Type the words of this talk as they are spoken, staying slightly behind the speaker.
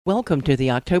Welcome to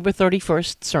the October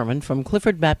 31st sermon from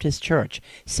Clifford Baptist Church,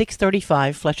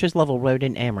 635 Fletcher's Level Road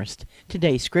in Amherst.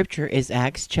 Today's scripture is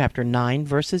Acts chapter 9,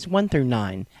 verses 1 through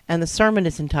 9, and the sermon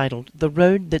is entitled, The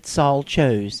Road That Saul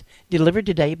Chose, delivered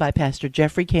today by Pastor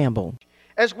Jeffrey Campbell.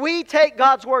 As we take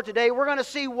God's Word today, we're going to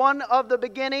see one of the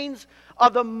beginnings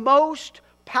of the most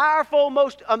powerful,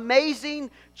 most amazing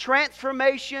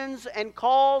transformations and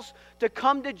calls to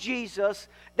come to Jesus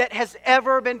that has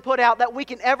ever been put out, that we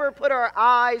can ever put our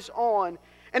eyes on.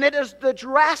 And it is the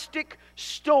drastic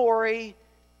story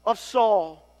of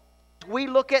Saul. We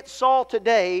look at Saul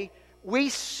today, we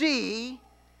see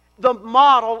the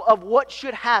model of what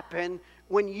should happen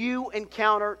when you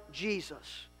encounter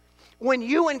Jesus. When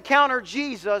you encounter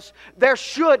Jesus, there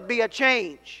should be a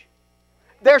change.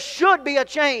 There should be a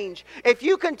change. If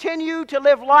you continue to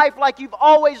live life like you've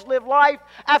always lived life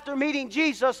after meeting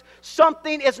Jesus,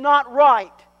 something is not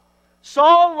right.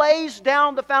 Saul lays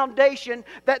down the foundation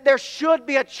that there should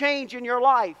be a change in your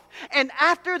life. And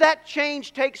after that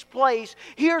change takes place,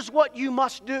 here's what you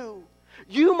must do.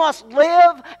 You must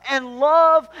live and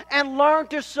love and learn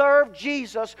to serve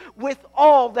Jesus with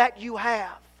all that you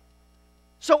have.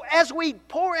 So as we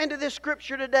pour into this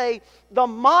scripture today, the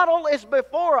model is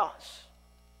before us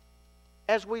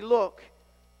as we look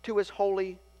to His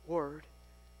holy word.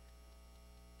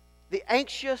 The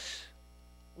anxious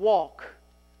walk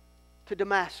to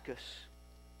Damascus.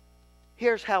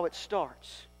 Here's how it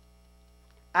starts.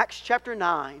 Acts chapter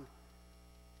 9,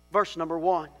 verse number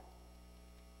 1.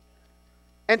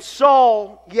 And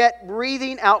Saul, yet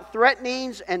breathing out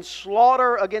threatenings and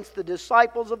slaughter against the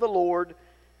disciples of the Lord,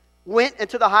 went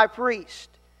into the high priest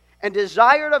and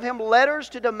desired of him letters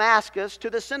to Damascus to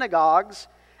the synagogues,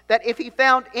 that if he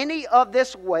found any of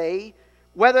this way,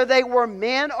 whether they were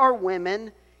men or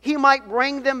women, he might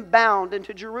bring them bound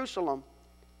into Jerusalem.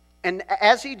 And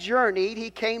as he journeyed, he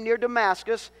came near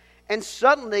Damascus, and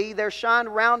suddenly there shined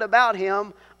round about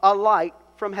him a light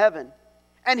from heaven.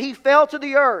 And he fell to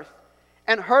the earth,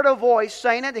 and heard a voice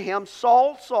saying unto him,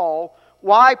 Saul, Saul,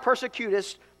 why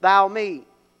persecutest thou me?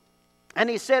 And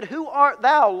he said, Who art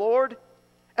thou, Lord?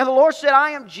 And the Lord said,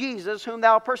 I am Jesus, whom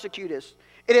thou persecutest.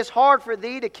 It is hard for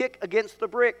thee to kick against the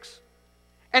bricks.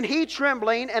 And he,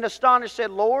 trembling and astonished, said,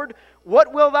 Lord,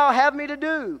 what wilt thou have me to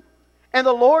do? And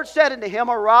the Lord said unto him,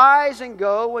 Arise and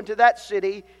go into that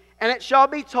city, and it shall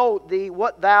be told thee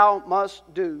what thou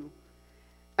must do.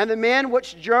 And the men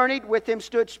which journeyed with him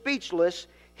stood speechless,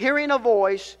 hearing a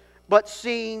voice, but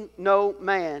seeing no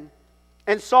man.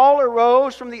 And Saul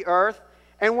arose from the earth,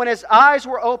 and when his eyes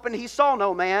were opened, he saw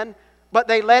no man, but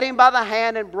they led him by the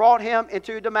hand and brought him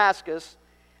into Damascus.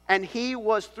 And he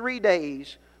was 3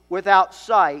 days without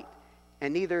sight,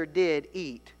 and neither did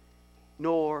eat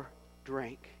nor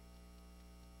drink.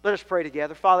 Let us pray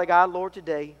together. Father God, Lord,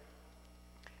 today,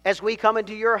 as we come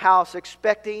into your house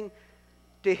expecting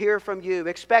to hear from you,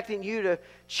 expecting you to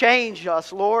change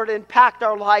us, Lord, impact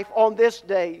our life on this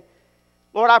day.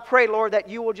 Lord, I pray, Lord, that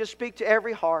you will just speak to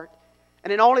every heart.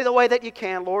 And in only the way that you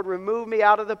can, Lord, remove me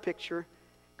out of the picture.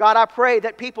 God, I pray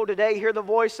that people today hear the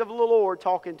voice of the Lord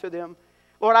talking to them.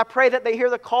 Lord, I pray that they hear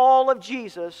the call of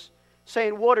Jesus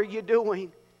saying, what are you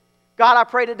doing? God, I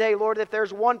pray today, Lord, that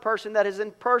there's one person that is in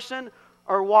person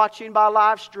or watching by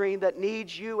live stream that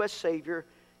needs you as Savior.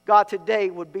 God,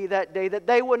 today would be that day that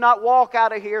they would not walk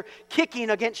out of here kicking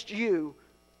against you,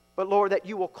 but Lord, that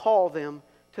you will call them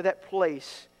to that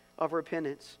place of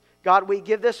repentance. God, we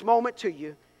give this moment to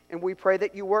you, and we pray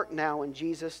that you work now in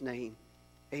Jesus' name.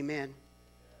 Amen.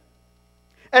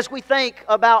 As we think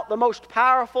about the most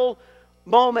powerful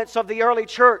moments of the early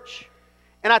church,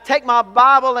 and I take my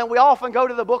Bible and we often go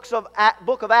to the book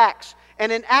of Acts.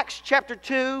 And in Acts chapter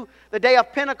 2, the day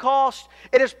of Pentecost,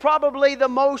 it is probably the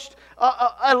most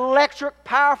electric,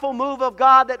 powerful move of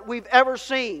God that we've ever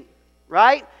seen,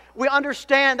 right? We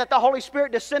understand that the Holy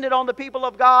Spirit descended on the people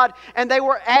of God, and they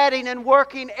were adding and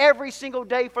working every single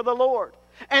day for the Lord.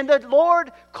 And the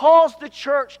Lord caused the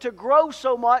church to grow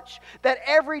so much that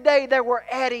every day they were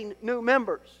adding new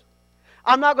members.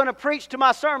 I'm not going to preach to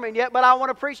my sermon yet, but I want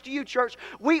to preach to you, church.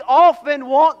 We often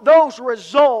want those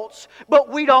results, but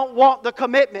we don't want the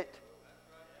commitment.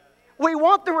 We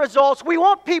want the results. We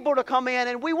want people to come in,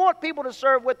 and we want people to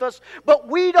serve with us, but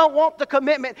we don't want the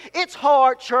commitment. It's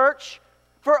hard, church,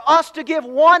 for us to give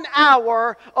 1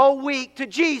 hour a week to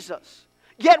Jesus.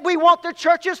 Yet we want the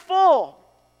churches full.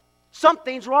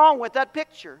 Something's wrong with that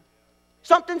picture.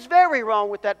 Something's very wrong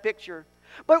with that picture.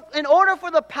 But in order for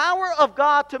the power of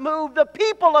God to move, the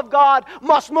people of God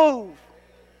must move.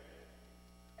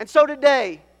 And so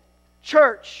today,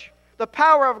 church, the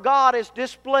power of God is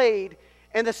displayed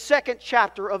in the 2nd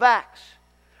chapter of Acts.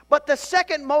 But the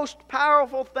second most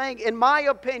powerful thing, in my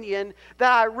opinion,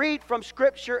 that I read from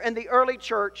Scripture in the early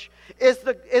church is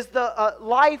the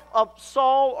life of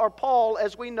Saul, or Paul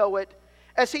as we know it,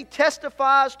 as he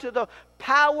testifies to the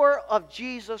power of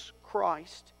Jesus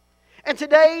Christ. And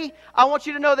today, I want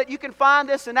you to know that you can find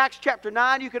this in Acts chapter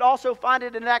 9. You can also find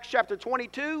it in Acts chapter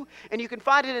 22. And you can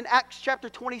find it in Acts chapter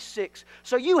 26.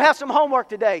 So you have some homework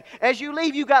today. As you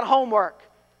leave, you got homework.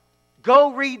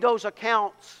 Go read those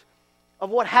accounts of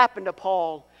what happened to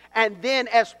Paul. And then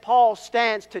as Paul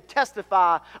stands to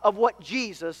testify of what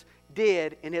Jesus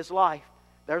did in his life.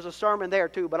 There's a sermon there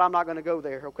too, but I'm not going to go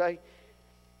there, okay?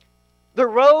 The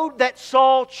road that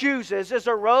Saul chooses is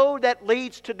a road that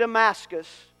leads to Damascus.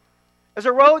 It's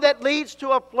a road that leads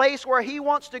to a place where he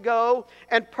wants to go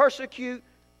and persecute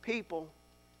people.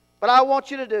 But I want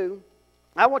you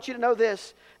to know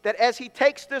this, that as he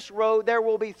takes this road, there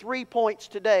will be 3 points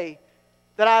today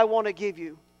that I want to give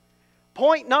you.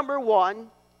 Point number 1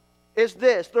 is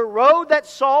this. The road that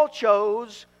Saul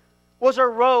chose was a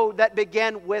road that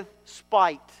began with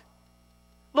spite.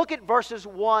 Look at verses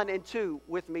 1 and 2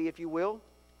 with me, if you will.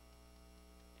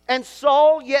 And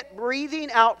Saul, yet breathing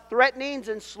out threatenings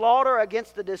and slaughter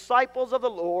against the disciples of the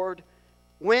Lord,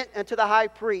 went unto the high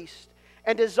priest,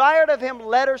 and desired of him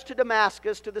letters to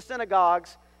Damascus, to the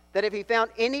synagogues, that if he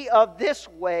found any of this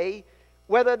way,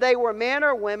 whether they were men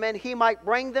or women, he might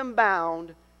bring them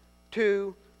bound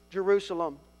to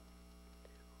Jerusalem.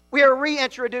 We are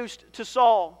reintroduced to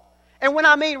Saul. And when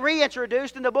I mean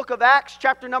reintroduced, in the book of Acts,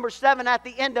 chapter number 7, at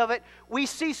the end of it, we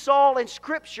see Saul in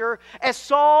Scripture as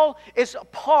Saul is a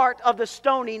part of the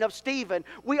stoning of Stephen.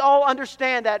 We all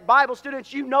understand that. Bible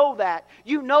students, you know that.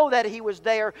 You know that he was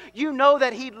there. You know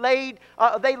that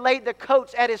they laid the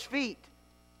coats at his feet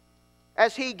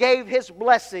as he gave his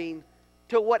blessing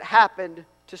to what happened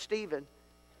to Stephen.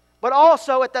 But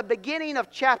also at the beginning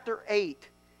of chapter 8,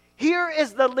 here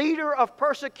is the leader of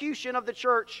persecution of the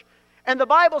church. And the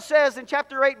Bible says in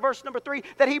chapter 8, verse number 3,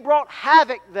 that he brought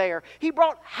havoc there. He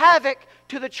brought havoc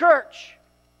to the church.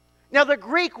 Now the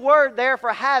Greek word there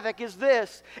for havoc is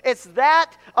this. It's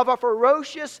that of a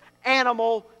ferocious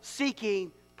animal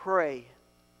seeking prey.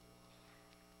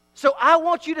 So I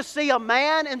want you to see a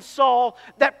man in Saul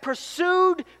that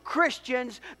pursued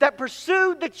Christians, that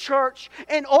pursued the church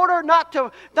in order not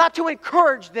to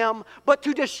encourage them, but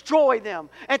to destroy them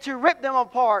and to rip them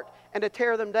apart and to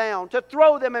tear them down, to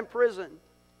throw them in prison.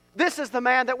 This is the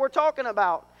man that we're talking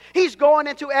about. He's going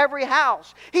into every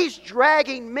house. He's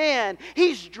dragging men.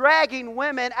 He's dragging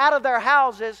women out of their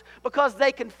houses because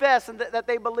they confess and that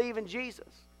they believe in Jesus.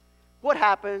 What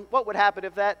would happen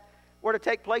if that were to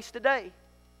take place today?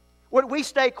 Would we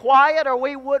stay quiet, or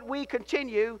would we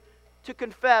continue to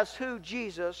confess who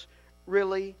Jesus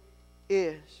really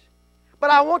is? But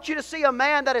I want you to see a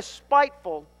man that is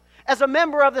spiteful. As a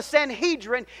member of the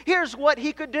Sanhedrin, here's what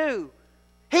he could do.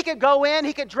 He could go in,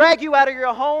 he could drag you out of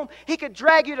your home, he could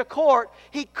drag you to court.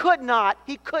 He could not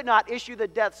issue the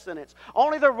death sentence.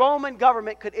 Only the Roman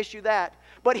government could issue that.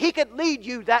 But he could lead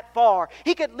you that far.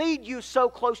 He could lead you so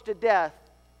close to death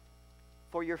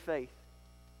for your faith.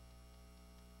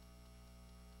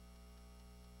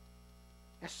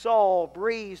 As Saul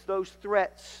breathes those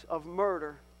threats of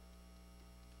murder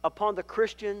upon the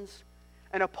Christians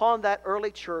and upon that early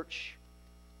church,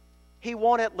 he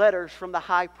wanted letters from the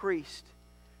high priest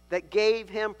that gave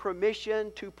him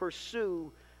permission to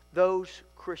pursue those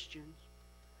Christians.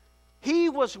 He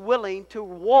was willing to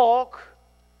walk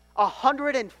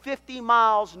 150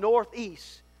 miles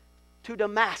northeast to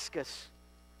Damascus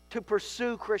to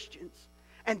pursue Christians.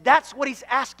 And that's what he's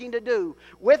asking to do.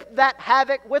 With that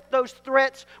havoc, with those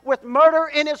threats, with murder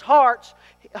in his heart,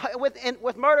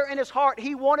 with murder in his heart,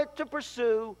 he wanted to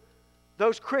pursue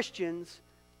those Christians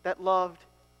that loved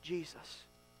Jesus.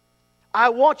 I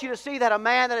want you to see that a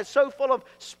man that is so full of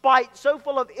spite, so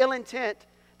full of ill intent,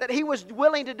 that he was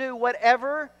willing to do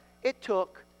whatever it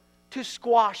took to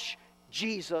squash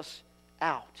Jesus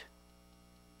out.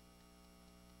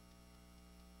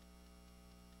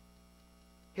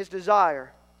 His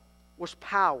desire was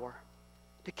power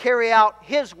to carry out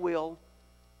his will,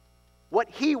 what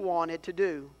he wanted to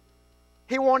do.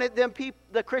 He wanted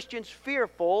the Christians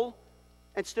fearful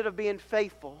instead of being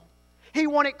faithful. He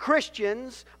wanted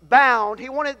Christians bound. He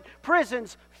wanted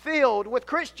prisons filled with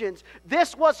Christians.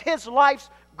 This was his life's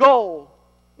goal.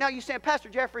 Now you're saying, Pastor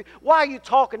Jeffrey, why are you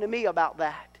talking to me about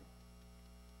that?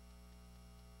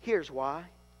 Here's why.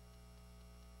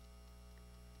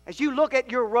 As you look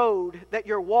at your road that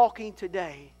you're walking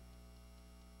today,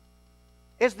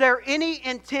 is there any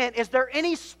intent, is there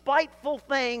any spiteful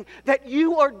thing that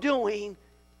you are doing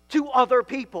to other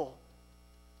people?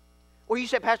 Well, you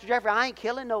said, Pastor Jeffrey, I ain't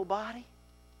killing nobody.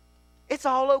 it's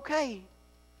all okay.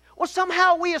 Well,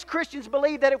 somehow we as Christians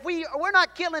believe that if we're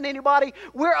not killing anybody,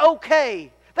 we're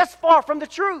okay. That's far from the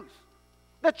truth.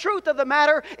 The truth of the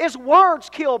matter is words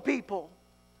kill people.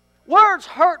 Words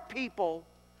hurt people.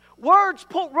 Words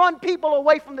run people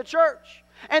away from the church.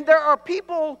 And there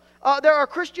are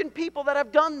Christian people that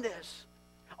have done this.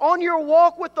 On your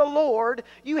walk with the Lord,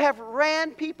 you have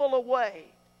ran people away.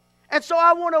 And so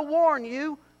I want to warn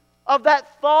you of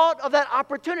that thought, of that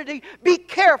opportunity. Be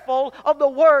careful of the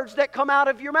words that come out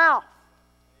of your mouth.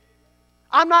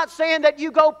 I'm not saying that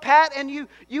you go pat and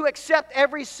you accept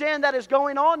every sin that is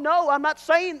going on. No, I'm not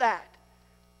saying that.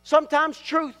 Sometimes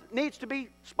truth needs to be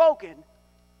spoken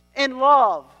in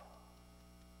love.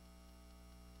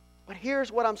 But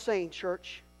here's what I'm saying,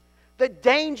 church. The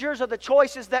dangers of the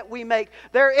choices that we make.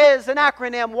 There is an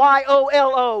acronym,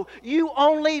 YOLO. You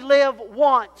only live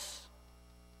once.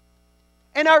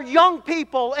 And our young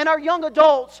people and our young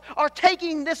adults are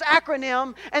taking this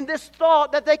acronym and this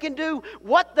thought that they can do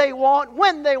what they want,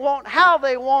 when they want, how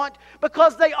they want,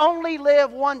 because they only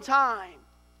live one time.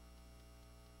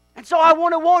 And so I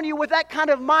want to warn you, with that kind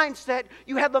of mindset,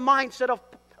 you have the mindset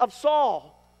of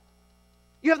Saul.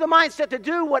 You have the mindset to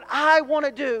do what I want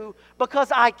to do because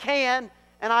I can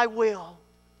and I will.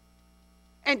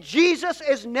 And Jesus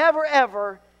is never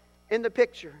ever in the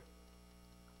picture.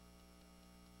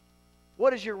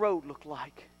 What does your road look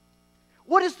like?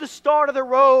 What does the start of the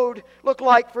road look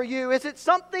like for you? Is it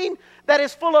something that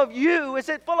is full of you? Is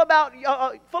it full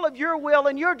of your will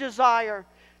and your desire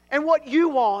and what you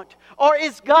want? Or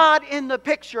is God in the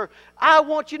picture? I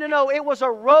want you to know it was a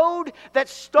road that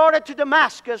started to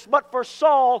Damascus, but for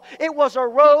Saul, it was a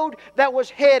road that was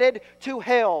headed to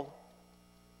hell.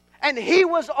 And he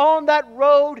was on that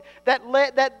road that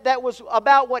was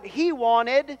about what he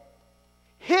wanted,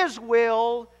 his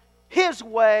will, his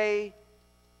way,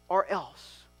 or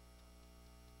else.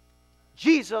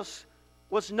 Jesus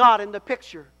was not in the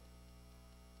picture.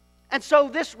 And so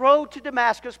this road to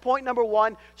Damascus, point number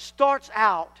one, starts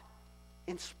out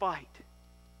in spite.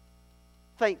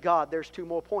 Thank God there's two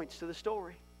more points to the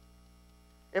story.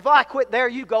 If I quit there,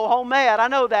 you go home mad. I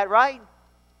know that, right?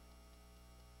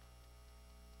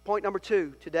 Point number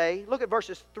two today. Look at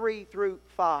verses 3 through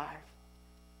 5.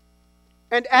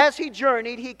 And as he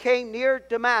journeyed, he came near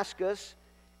Damascus,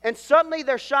 and suddenly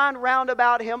there shined round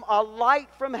about him a light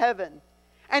from heaven.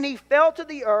 And he fell to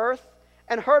the earth,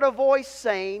 and heard a voice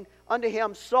saying unto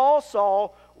him, Saul,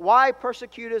 Saul, why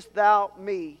persecutest thou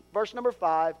me? Verse number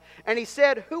 5. And he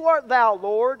said, Who art thou,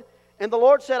 Lord? And the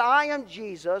Lord said, I am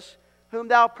Jesus, whom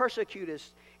thou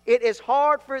persecutest. It is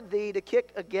hard for thee to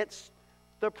kick against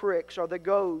the pricks, or the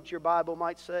goads, your Bible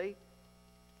might say.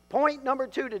 Point number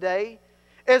 2 today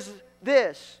is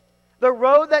this. The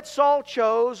road that Saul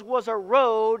chose was a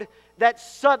road that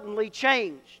suddenly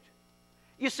changed.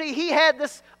 You see, he had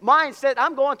this mindset,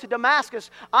 I'm going to Damascus,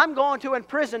 I'm going to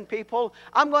imprison people,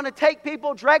 I'm going to take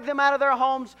people, drag them out of their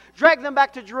homes, drag them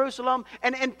back to Jerusalem,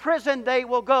 and in prison they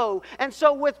will go. And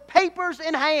so with papers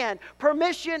in hand,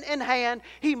 permission in hand,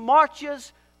 he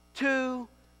marches to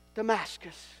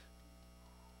Damascus.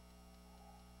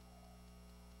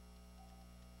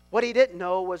 What he didn't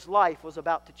know was life was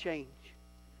about to change.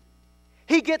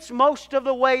 He gets most of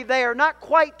the way there, not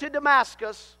quite to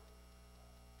Damascus,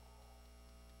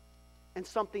 and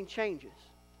something changes.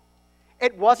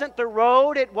 It wasn't the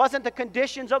road, it wasn't the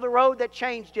conditions of the road that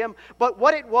changed him, but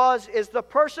what it was is the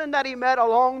person that he met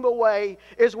along the way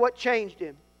is what changed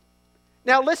him.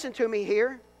 Now listen to me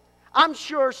here. I'm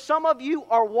sure some of you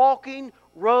are walking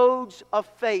roads of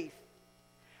faith.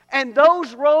 And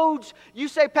those roads, you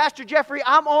say, Pastor Jeffrey,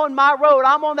 I'm on my road,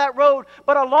 I'm on that road,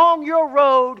 but along your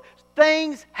road,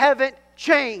 things haven't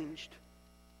changed.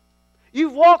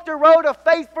 You've walked a road of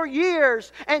faith for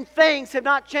years and things have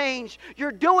not changed.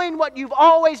 You're doing what you've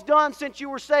always done since you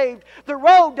were saved. The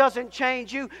road doesn't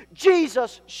change you.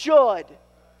 Jesus should.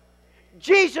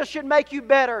 Jesus should make you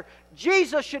better.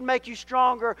 Jesus should make you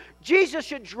stronger. Jesus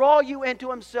should draw you into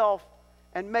Himself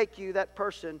and make you that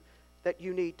person that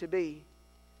you need to be.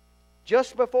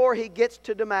 Just before he gets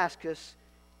to Damascus,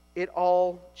 it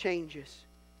all changes.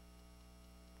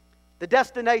 The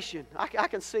destination, I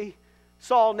can see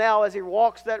Saul now as he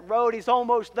walks that road. He's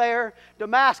almost there.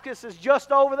 Damascus is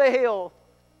just over the hill.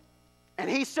 And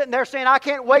he's sitting there saying, I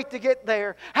can't wait to get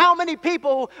there. How many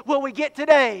people will we get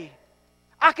today?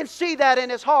 I can see that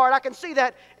in his heart. I can see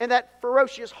that in that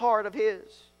ferocious heart of his.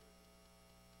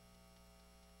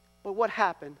 But what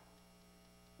happened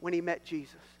when he met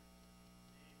Jesus?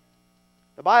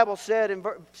 The Bible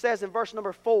says in verse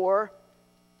number 4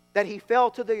 that he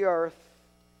fell to the earth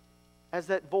as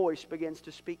that voice begins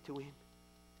to speak to him.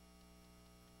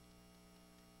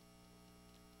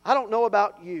 I don't know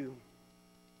about you,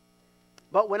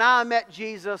 but when I met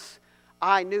Jesus,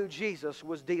 I knew Jesus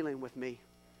was dealing with me.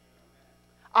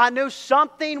 I knew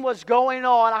something was going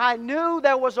on. I knew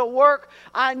there was a work.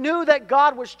 I knew that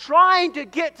God was trying to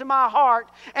get to my heart.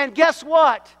 And guess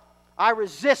what? I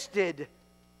resisted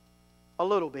a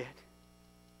little bit.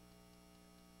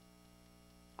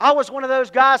 I was one of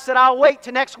those guys that said, I'll wait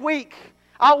till next week.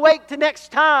 I'll wait till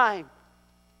next time.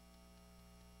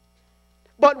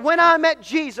 But when I met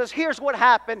Jesus, here's what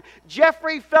happened.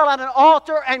 Jeffrey fell at an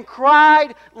altar and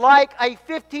cried like a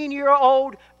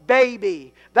 15-year-old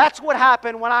baby. That's what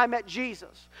happened when I met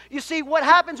Jesus. You see, what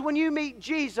happens when you meet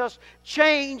Jesus,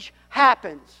 change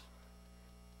happens.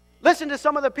 Listen to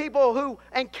some of the people who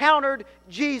encountered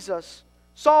Jesus.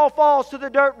 Saul falls to the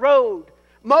dirt road.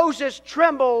 Moses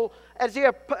trembled as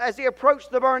he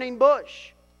approached the burning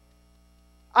bush.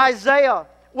 Isaiah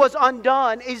was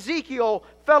undone. Ezekiel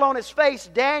fell on his face.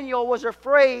 Daniel was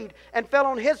afraid and fell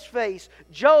on his face.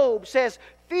 Job says,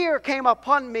 fear came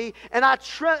upon me, and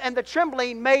the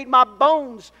trembling made my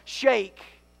bones shake.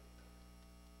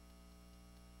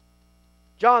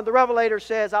 John the Revelator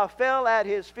says, I fell at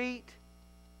his feet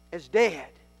as dead.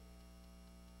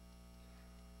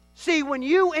 See, when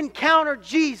you encounter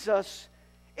Jesus,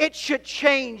 it should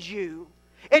change you.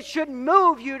 It should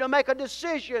move you to make a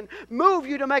decision, move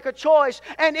you to make a choice,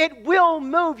 and it will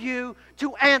move you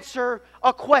to answer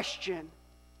a question.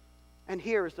 And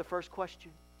here is the first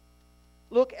question.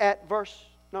 Look at verse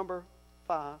number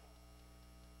 5.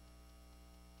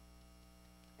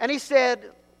 And he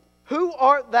said, who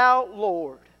art thou,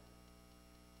 Lord?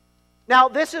 Now,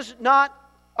 this is not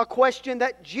a question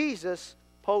that Jesus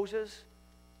poses,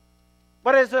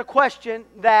 but it is a question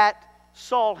that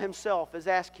Saul himself is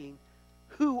asking.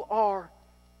 Who are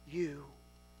you?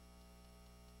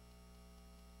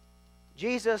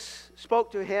 Jesus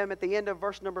spoke to him at the end of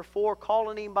verse number 4,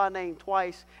 calling him by name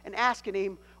twice and asking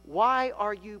him, why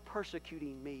are you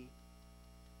persecuting me?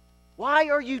 Why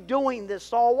are you doing this,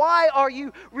 Saul? Why are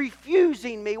you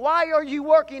refusing me? Why are you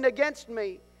working against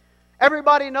me?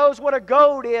 Everybody knows what a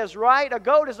goad is, right? A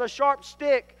goad is a sharp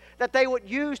stick that they would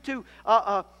use to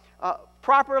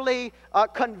properly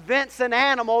convince an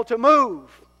animal to move.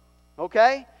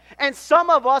 Okay? And some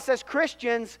of us as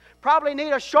Christians probably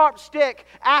need a sharp stick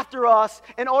after us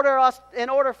in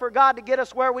order for God to get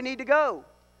us where we need to go.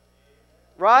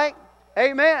 Right?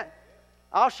 Amen.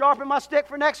 I'll sharpen my stick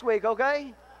for next week,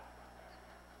 okay?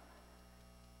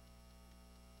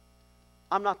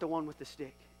 I'm not the one with the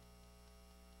stick.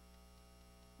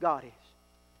 God is.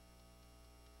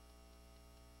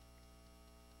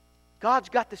 God's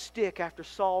got the stick after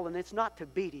Saul, and it's not to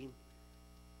beat him.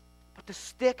 But the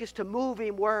stick is to move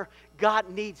him where God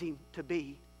needs him to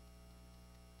be.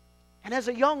 And as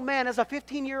a young man, as a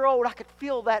 15-year-old, I could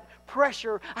feel that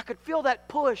pressure. I could feel that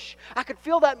push. I could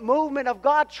feel that movement of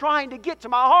God trying to get to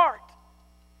my heart.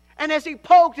 And as He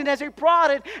poked and as He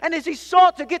prodded and as He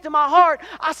sought to get to my heart,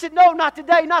 I said, no, not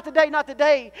today, not today, not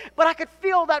today. But I could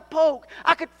feel that poke.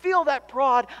 I could feel that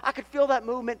prod. I could feel that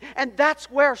movement. And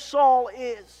that's where Saul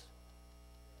is.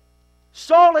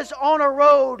 Saul is on a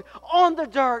road, on the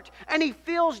dirt, and he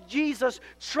feels Jesus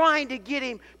trying to get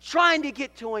him, trying to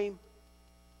get to him.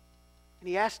 And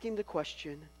he asked him the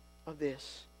question of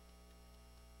this: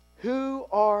 who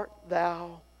art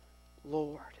thou,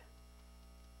 Lord?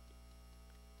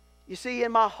 You see,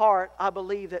 in my heart, I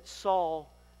believe that Saul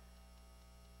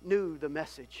knew the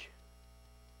message.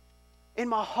 In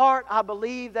my heart, I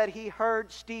believe that he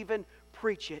heard Stephen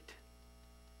preach it.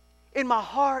 In my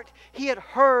heart, he had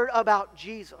heard about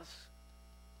Jesus.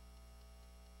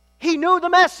 He knew the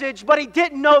message, but he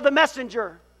didn't know the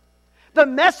messenger. The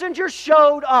messenger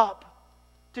showed up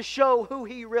to show who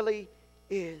he really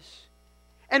is.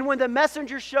 And when the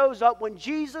messenger shows up, when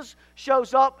Jesus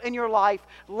shows up in your life,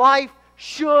 life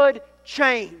should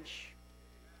change.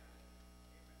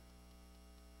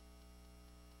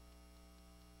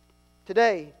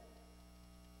 Today,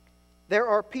 there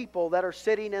are people that are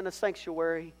sitting in a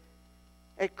sanctuary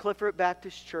at Clifford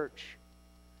Baptist Church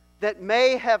that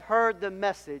may have heard the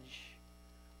message,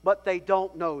 but they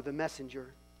don't know the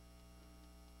messenger.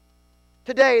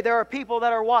 Today, there are people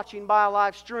that are watching by a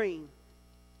live stream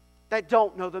that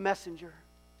don't know the messenger.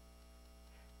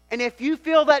 And if you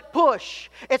feel that push,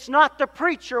 it's not the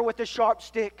preacher with the sharp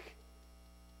stick.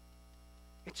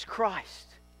 It's Christ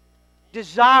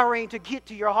desiring to get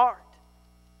to your heart.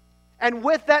 And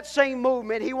with that same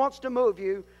movement, He wants to move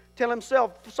you to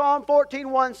Himself. Psalm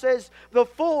 14:1 says, the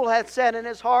fool hath said in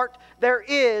his heart, there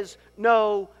is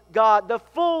no God. The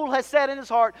fool has said in his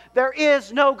heart, there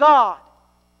is no God.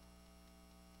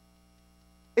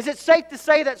 Is it safe to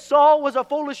say that Saul was a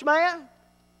foolish man?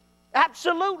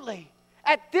 Absolutely.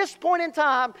 At this point in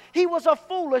time, he was a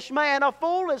foolish man. A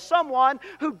fool is someone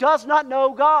who does not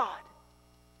know God.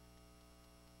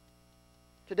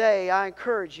 Today, I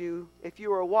encourage you, if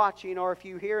you are watching or if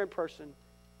you're here in person,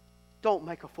 don't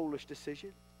make a foolish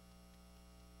decision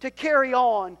to carry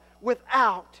on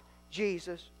without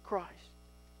Jesus Christ.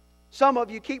 Some of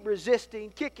you keep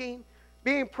resisting, kicking,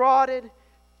 being prodded.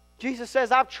 Jesus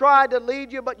says, I've tried to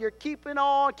lead you, but you're keeping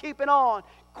on, keeping on.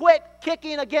 Quit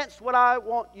kicking against what I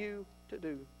want you to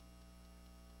do.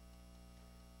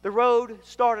 The road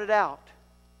started out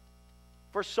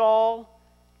for Saul,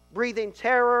 breathing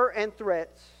terror and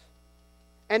threats,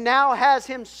 and now has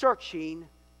him searching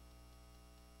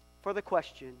for the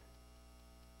question,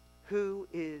 who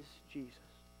is Jesus?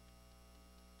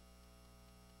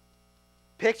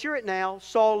 Picture it now.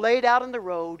 Saul laid out in the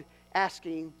road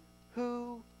asking,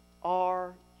 who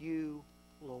are you,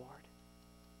 Lord?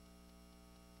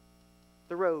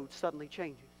 The road suddenly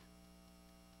changes.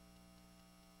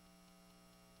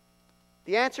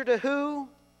 The answer to who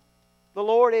the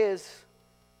Lord is,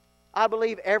 I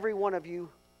believe every one of you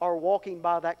are walking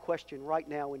by that question right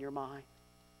now in your mind.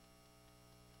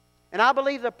 And I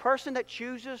believe the person that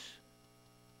chooses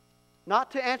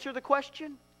not to answer the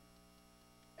question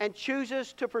and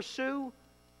chooses to pursue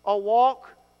a walk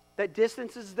that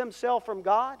distances themselves from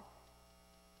God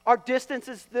or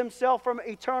distances themselves from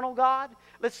eternal God,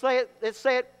 let's say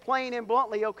it plain and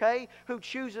bluntly, okay? Who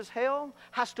chooses hell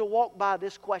has to walk by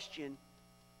this question.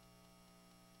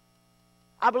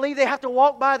 I believe they have to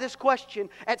walk by this question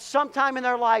at some time in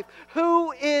their life.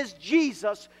 Who is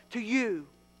Jesus to you?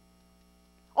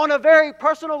 On a very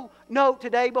personal note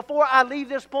today, before I leave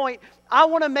this point, I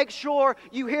want to make sure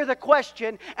you hear the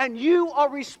question and you are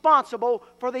responsible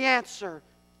for the answer.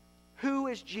 Who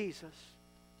is Jesus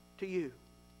to you?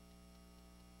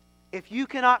 If you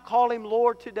cannot call Him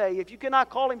Lord today, if you cannot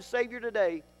call Him Savior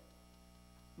today,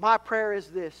 my prayer is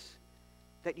this,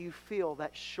 that you feel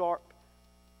that sharp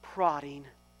prodding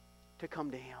to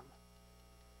come to Him.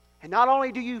 And not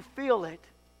only do you feel it,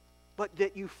 but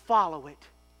that you follow it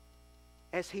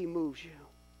as He moves you.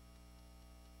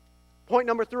 Point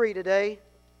number 3 today.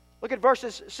 Look at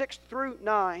verses 6 through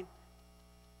 9.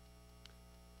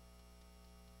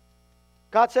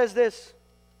 God says this.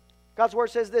 God's Word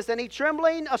says this. And he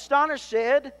trembling, astonished,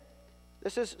 said,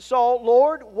 this is Saul,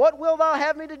 Lord, what wilt thou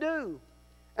have me to do?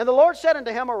 And the Lord said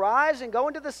unto him, Arise and go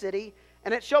into the city,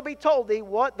 and it shall be told thee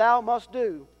what thou must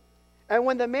do. And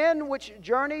when the men which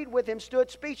journeyed with him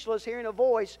stood speechless, hearing a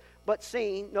voice, but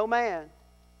seeing no man.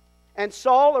 And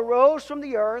Saul arose from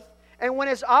the earth, and when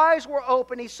his eyes were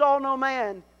open, he saw no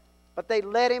man. But they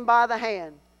led him by the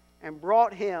hand, and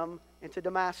brought him into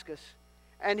Damascus.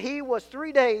 And he was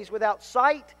 3 days without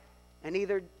sight, and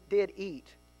neither did eat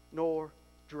nor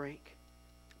drink.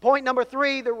 Point number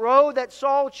 3, the road that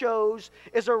Saul chose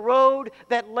is a road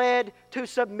that led to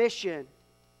submission.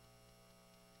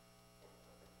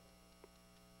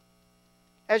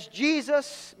 As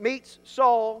Jesus meets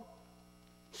Saul,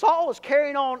 Saul is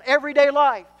carrying on everyday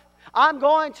life. I'm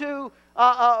going to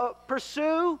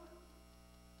pursue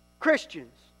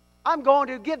Christians. I'm going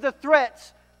to give the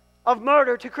threats of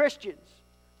murder to Christians.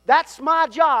 That's my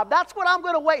job. That's what I'm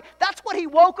going to wait. That's what he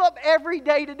woke up every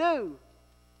day to do.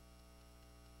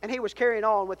 And he was carrying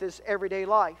on with his everyday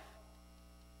life.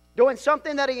 Doing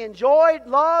something that he enjoyed,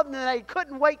 loved, and that he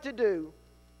couldn't wait to do.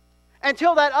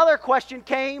 Until that other question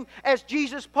came as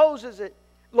Jesus poses it.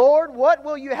 Lord, what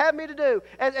will you have me to do?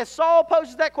 As Saul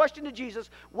poses that question to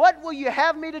Jesus, what will you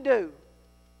have me to do?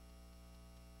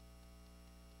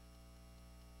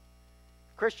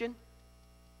 Christian,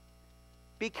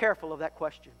 be careful of that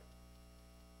question.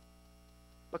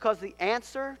 Because the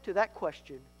answer to that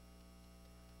question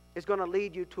is going to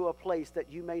lead you to a place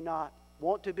that you may not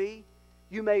want to be.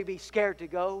 You may be scared to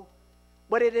go.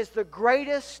 But it is the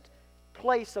greatest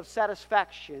place of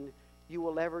satisfaction you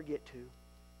will ever get to.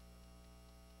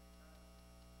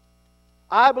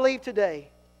 I believe today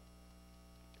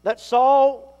that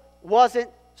Saul wasn't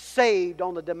saved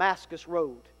on the Damascus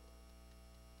road.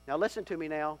 Now listen to me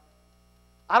now.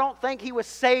 I don't think he was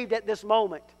saved at this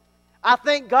moment. I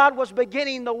think God was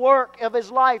beginning the work of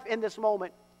his life in this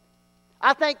moment.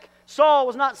 I think Saul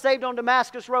was not saved on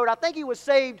Damascus road. I think he was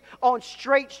saved on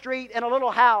Straight Street in a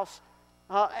little house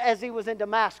as he was in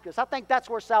Damascus. I think that's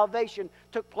where salvation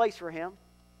took place for him.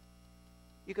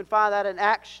 You can find that in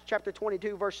Acts chapter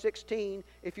 22, verse 16,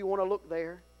 if you want to look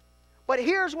there. But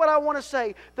here's what I want to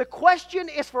say. The question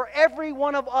is for every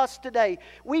one of us today.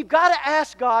 We've got to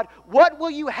ask God, what will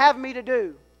you have me to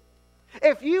do?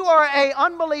 If you are an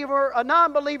unbeliever, a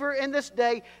non-believer in this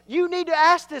day, you need to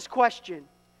ask this question.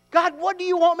 God, what do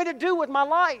you want me to do with my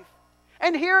life?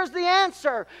 And here's the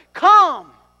answer.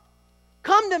 Come.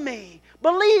 Come to me.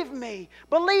 Believe me.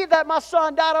 Believe that my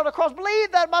Son died on the cross.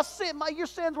 Believe that your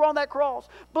sins were on that cross.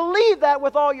 Believe that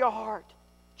with all your heart.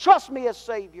 Trust me as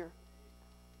Savior.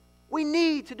 We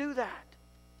need to do that.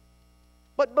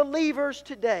 But believers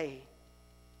today,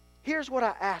 here's what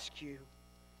I ask you.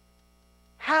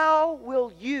 How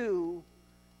will you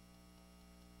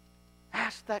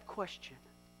ask that question?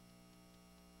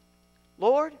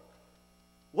 Lord,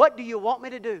 what do you want me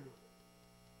to do?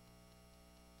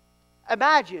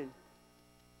 Imagine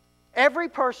every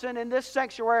person in this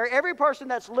sanctuary, every person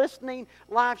that's listening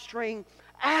live stream,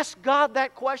 ask God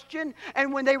that question,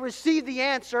 and when they receive the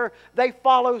answer, they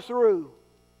follow through.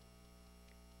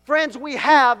 Friends, we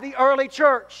have the early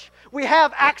church. We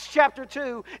have Acts chapter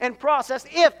 2 in process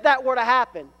if that were to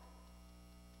happen.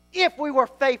 If we were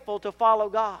faithful to follow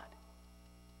God.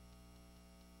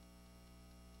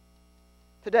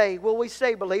 Today, will we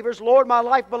say, believers, Lord, my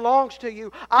life belongs to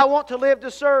you. I want to live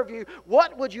to serve you.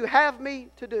 What would you have me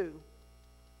to do?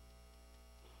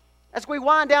 As we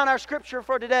wind down our scripture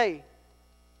for today,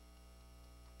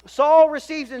 Saul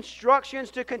receives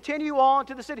instructions to continue on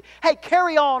to the city. Hey,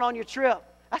 carry on your trip.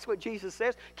 That's what Jesus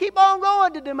says. Keep on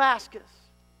going to Damascus.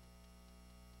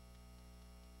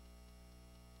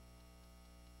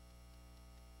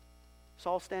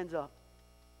 Saul stands up.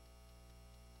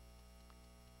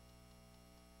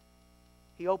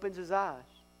 He opens his eyes.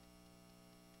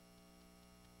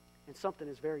 And something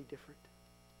is very different.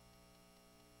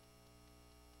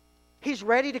 He's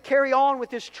ready to carry on with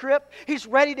this trip. He's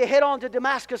ready to head on to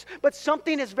Damascus. But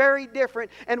something is very different.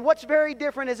 And what's very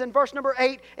different is in verse number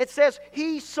 8, it says,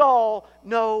 he saw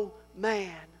no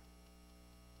man.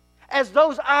 As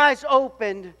those eyes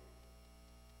opened,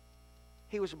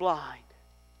 he was blind.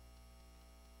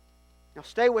 Now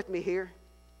stay with me here.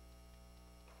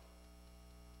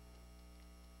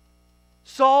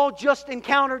 Saul just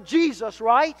encountered Jesus,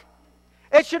 right?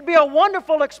 It should be a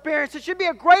wonderful experience. It should be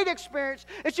a great experience.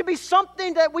 It should be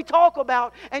something that we talk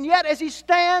about. And yet as he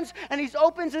stands and he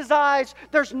opens his eyes,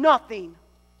 there's nothing.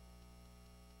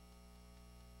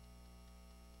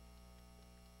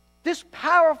 This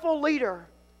powerful leader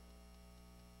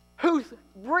who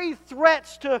breathed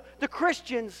threats to the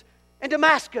Christians in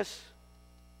Damascus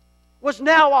was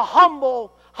now a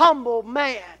humble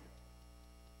man.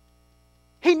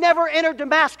 He never entered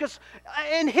Damascus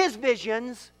in his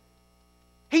visions.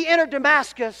 He entered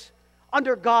Damascus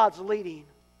under God's leading.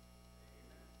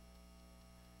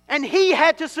 And he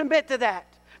had to submit to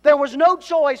that. There was no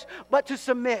choice but to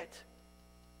submit.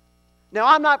 Now,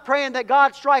 I'm not praying that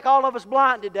God strike all of us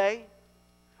blind today.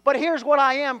 But here's what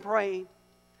I am praying.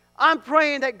 I'm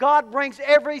praying that God brings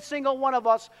every single one of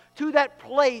us to that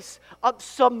place of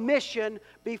submission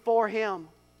before Him.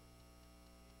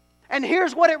 And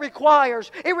here's what it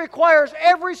requires. It requires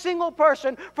every single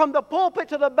person from the pulpit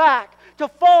to the back to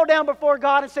fall down before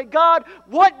God and say, God,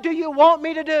 what do you want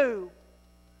me to do?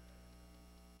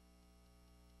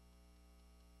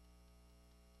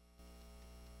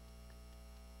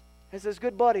 As his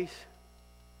good buddies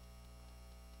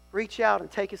reach out and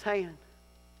take his hand.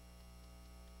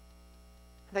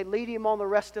 They lead him on the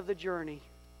rest of the journey.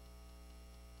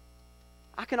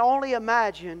 I can only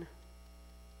imagine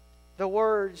the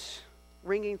words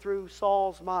ringing through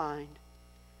Saul's mind.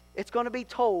 It's going to be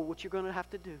told what you're going to have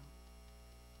to do.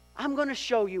 I'm going to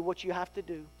show you what you have to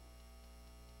do.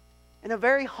 In a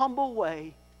very humble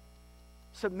way,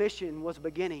 submission was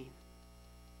beginning.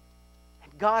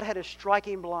 And God had to strike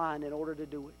him blind in order to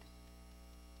do it.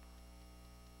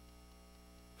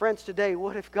 Friends, today,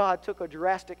 what if God took a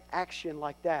drastic action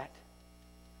like that?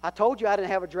 I told you I didn't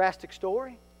have a drastic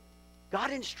story. God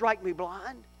didn't strike me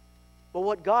blind. But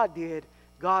what God did,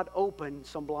 God opened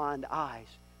some blind eyes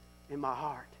in my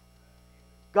heart.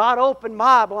 God opened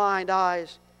my blind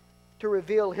eyes to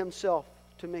reveal Himself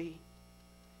to me.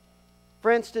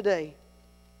 Friends, today,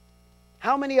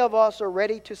 how many of us are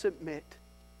ready to submit?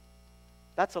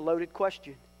 That's a loaded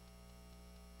question.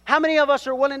 How many of us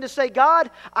are willing to say, God,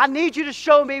 I need you to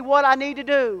show me what I need to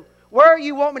do, where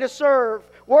you want me to serve,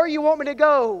 where you want me to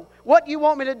go, what you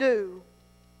want me to do?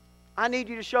 I need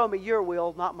you to show me your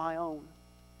will, not my own.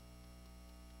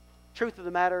 Truth of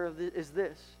the matter is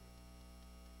this.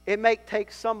 It may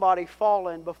take somebody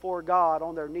falling before God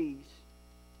on their knees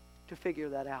to figure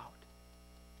that out.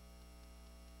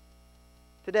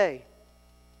 Today,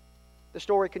 the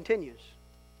story continues.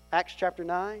 Acts chapter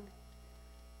 9.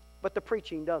 But the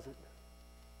preaching doesn't.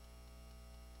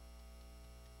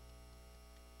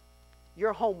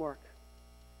 Your homework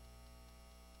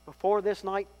before this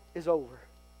night is over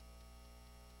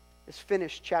is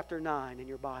finish chapter 9 in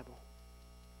your Bible.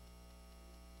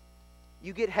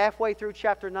 You get halfway through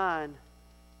chapter 9,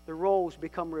 the roles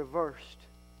become reversed.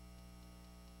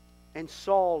 And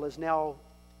Saul is now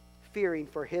fearing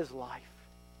for his life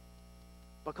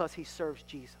because he serves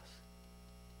Jesus.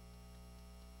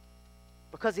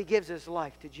 Because he gives his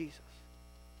life to Jesus.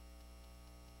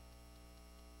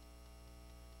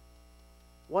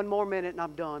 One more minute and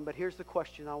I'm done, but here's the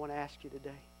question I want to ask you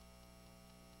today.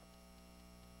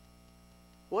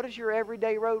 What does your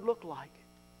everyday road look like?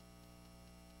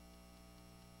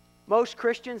 Most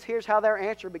Christians, here's how their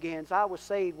answer begins. I was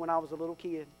saved when I was a little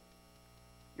kid.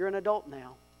 You're an adult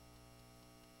now.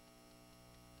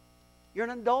 You're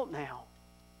an adult now.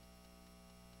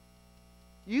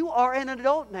 You are an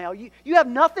adult now. You have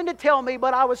nothing to tell me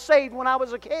but I was saved when I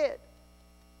was a kid.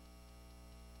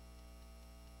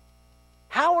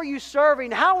 How are you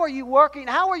serving? How are you working?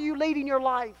 How are you leading your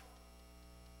life?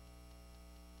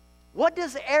 What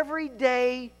does every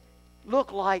day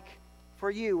look like for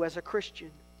you as a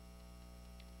Christian?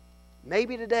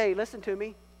 Maybe today, listen to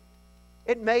me,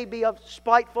 it may be of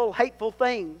spiteful, hateful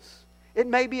things. It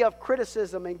may be of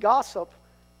criticism and gossip.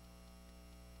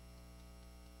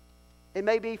 It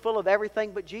may be full of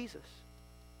everything but Jesus.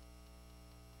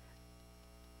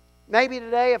 Maybe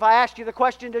today, if I asked you the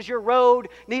question, does your road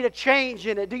need a change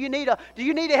in it? Do you need to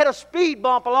hit a speed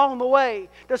bump along the way?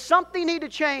 Does something need to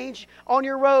change on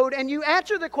your road? And you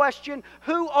answer the question,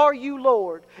 who are you,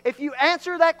 Lord? If you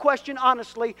answer that question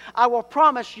honestly, I will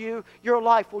promise you your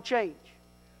life will change.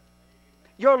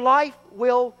 Your life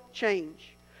will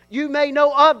change. You may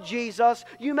know of Jesus,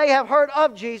 you may have heard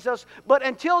of Jesus, but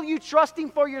until you trust Him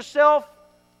for yourself,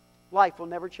 life will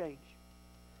never change.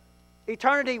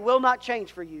 Eternity will not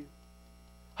change for you.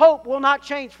 Hope will not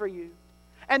change for you.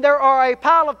 And there are a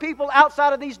pile of people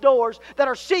outside of these doors that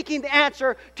are seeking the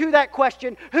answer to that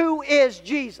question, who is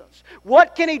Jesus?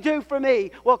 What can He do for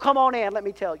me? Well, come on in, let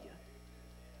me tell you.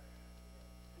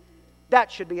 That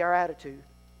should be our attitude.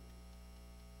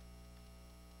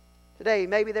 Today,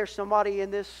 maybe there's somebody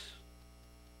in this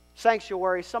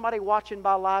sanctuary, somebody watching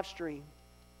by live stream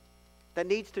that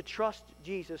needs to trust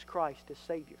Jesus Christ as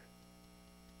Savior.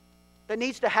 That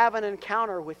needs to have an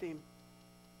encounter with Him.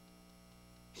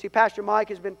 See, Pastor Mike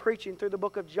has been preaching through the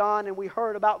book of John, and we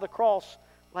heard about the cross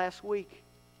last week.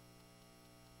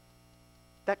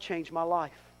 That changed my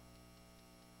life.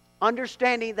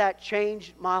 Understanding that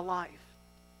changed my life.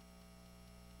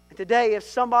 And today, if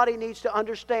somebody needs to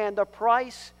understand the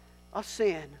price of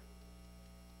sin,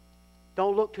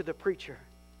 don't look to the preacher.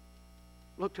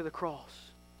 Look to the cross.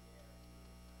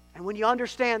 And when you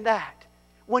understand that,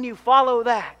 when you follow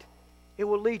that, it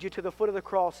will lead you to the foot of the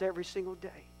cross every single day.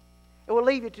 It will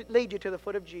lead you to the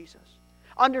foot of Jesus.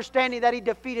 Understanding that He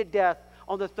defeated death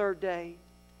on the third day.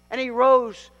 And He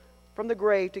rose from the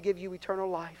grave to give you eternal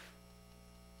life.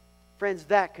 Friends,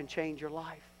 that can change your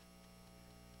life.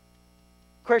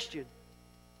 Christian,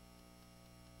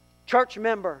 church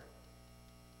member,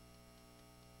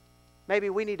 maybe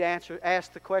we need to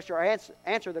ask the question, or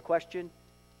answer the question,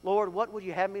 Lord, what would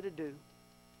you have me to do?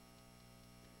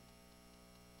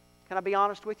 Can I be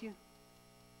honest with you?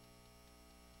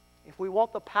 If we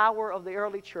want the power of the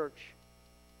early church,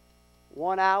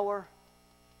 1 hour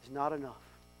is not enough.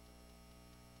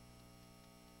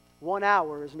 1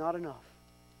 hour is not enough.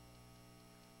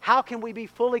 How can we be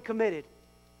fully committed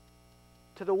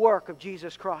to the work of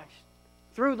Jesus Christ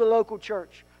through the local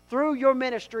church, through your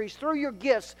ministries, through your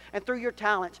gifts, and through your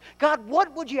talents? God,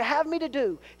 what would you have me to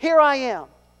do? Here I am.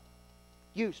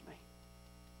 Use me.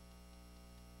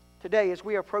 Today, as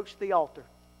we approach the altar,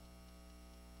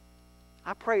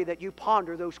 I pray that you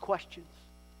ponder those questions.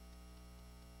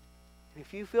 And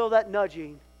if you feel that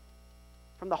nudging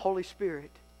from the Holy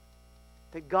Spirit,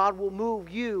 that God will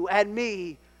move you and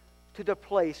me to the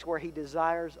place where He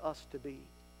desires us to be.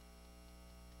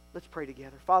 Let's pray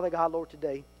together. Father God, Lord,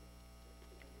 today,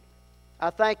 I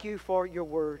thank you for your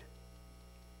word.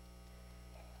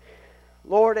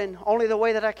 Lord, in only the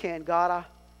way that I can, God,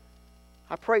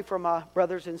 I pray for my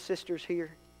brothers and sisters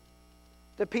here.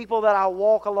 The people that I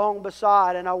walk along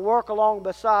beside and I work along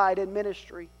beside in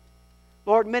ministry.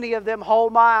 Lord, many of them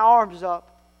hold my arms up.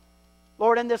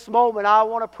 Lord, in this moment, I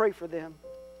want to pray for them.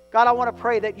 God, I want to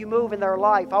pray that you move in their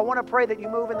life. I want to pray that you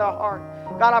move in their heart.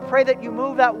 God, I pray that you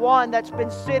move that one that's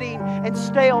been sitting and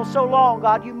stale so long.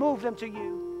 God, you move them to you.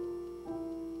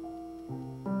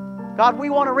 God, we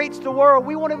want to reach the world.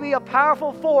 We want to be a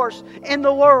powerful force in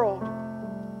the world.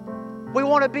 We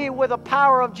want to be with the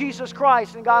power of Jesus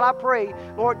Christ. And God, I pray,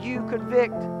 Lord, you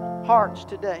convict hearts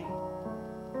today.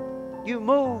 You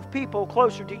move people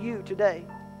closer to you today.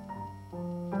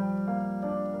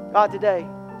 God, today,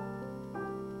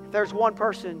 if there's one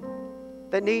person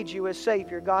that needs you as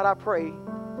Savior, God, I pray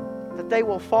that they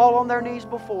will fall on their knees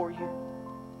before you.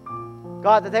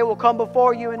 God, that they will come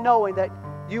before you in knowing that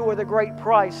you are the great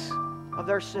price of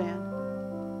their sin.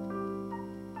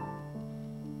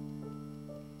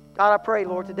 God, I pray,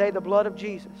 Lord, today the blood of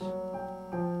Jesus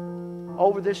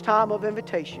over this time of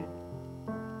invitation.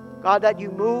 God, that you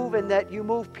move and that you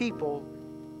move people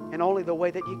in only the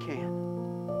way that you can.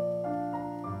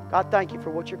 God, thank you for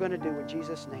what you're going to do in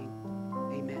Jesus' name.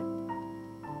 Amen.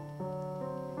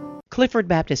 Clifford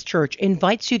Baptist Church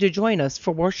invites you to join us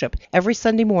for worship every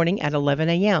Sunday morning at 11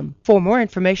 a.m. For more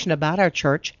information about our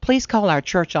church, please call our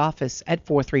church office at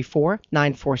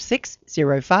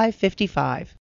 434-946-0555.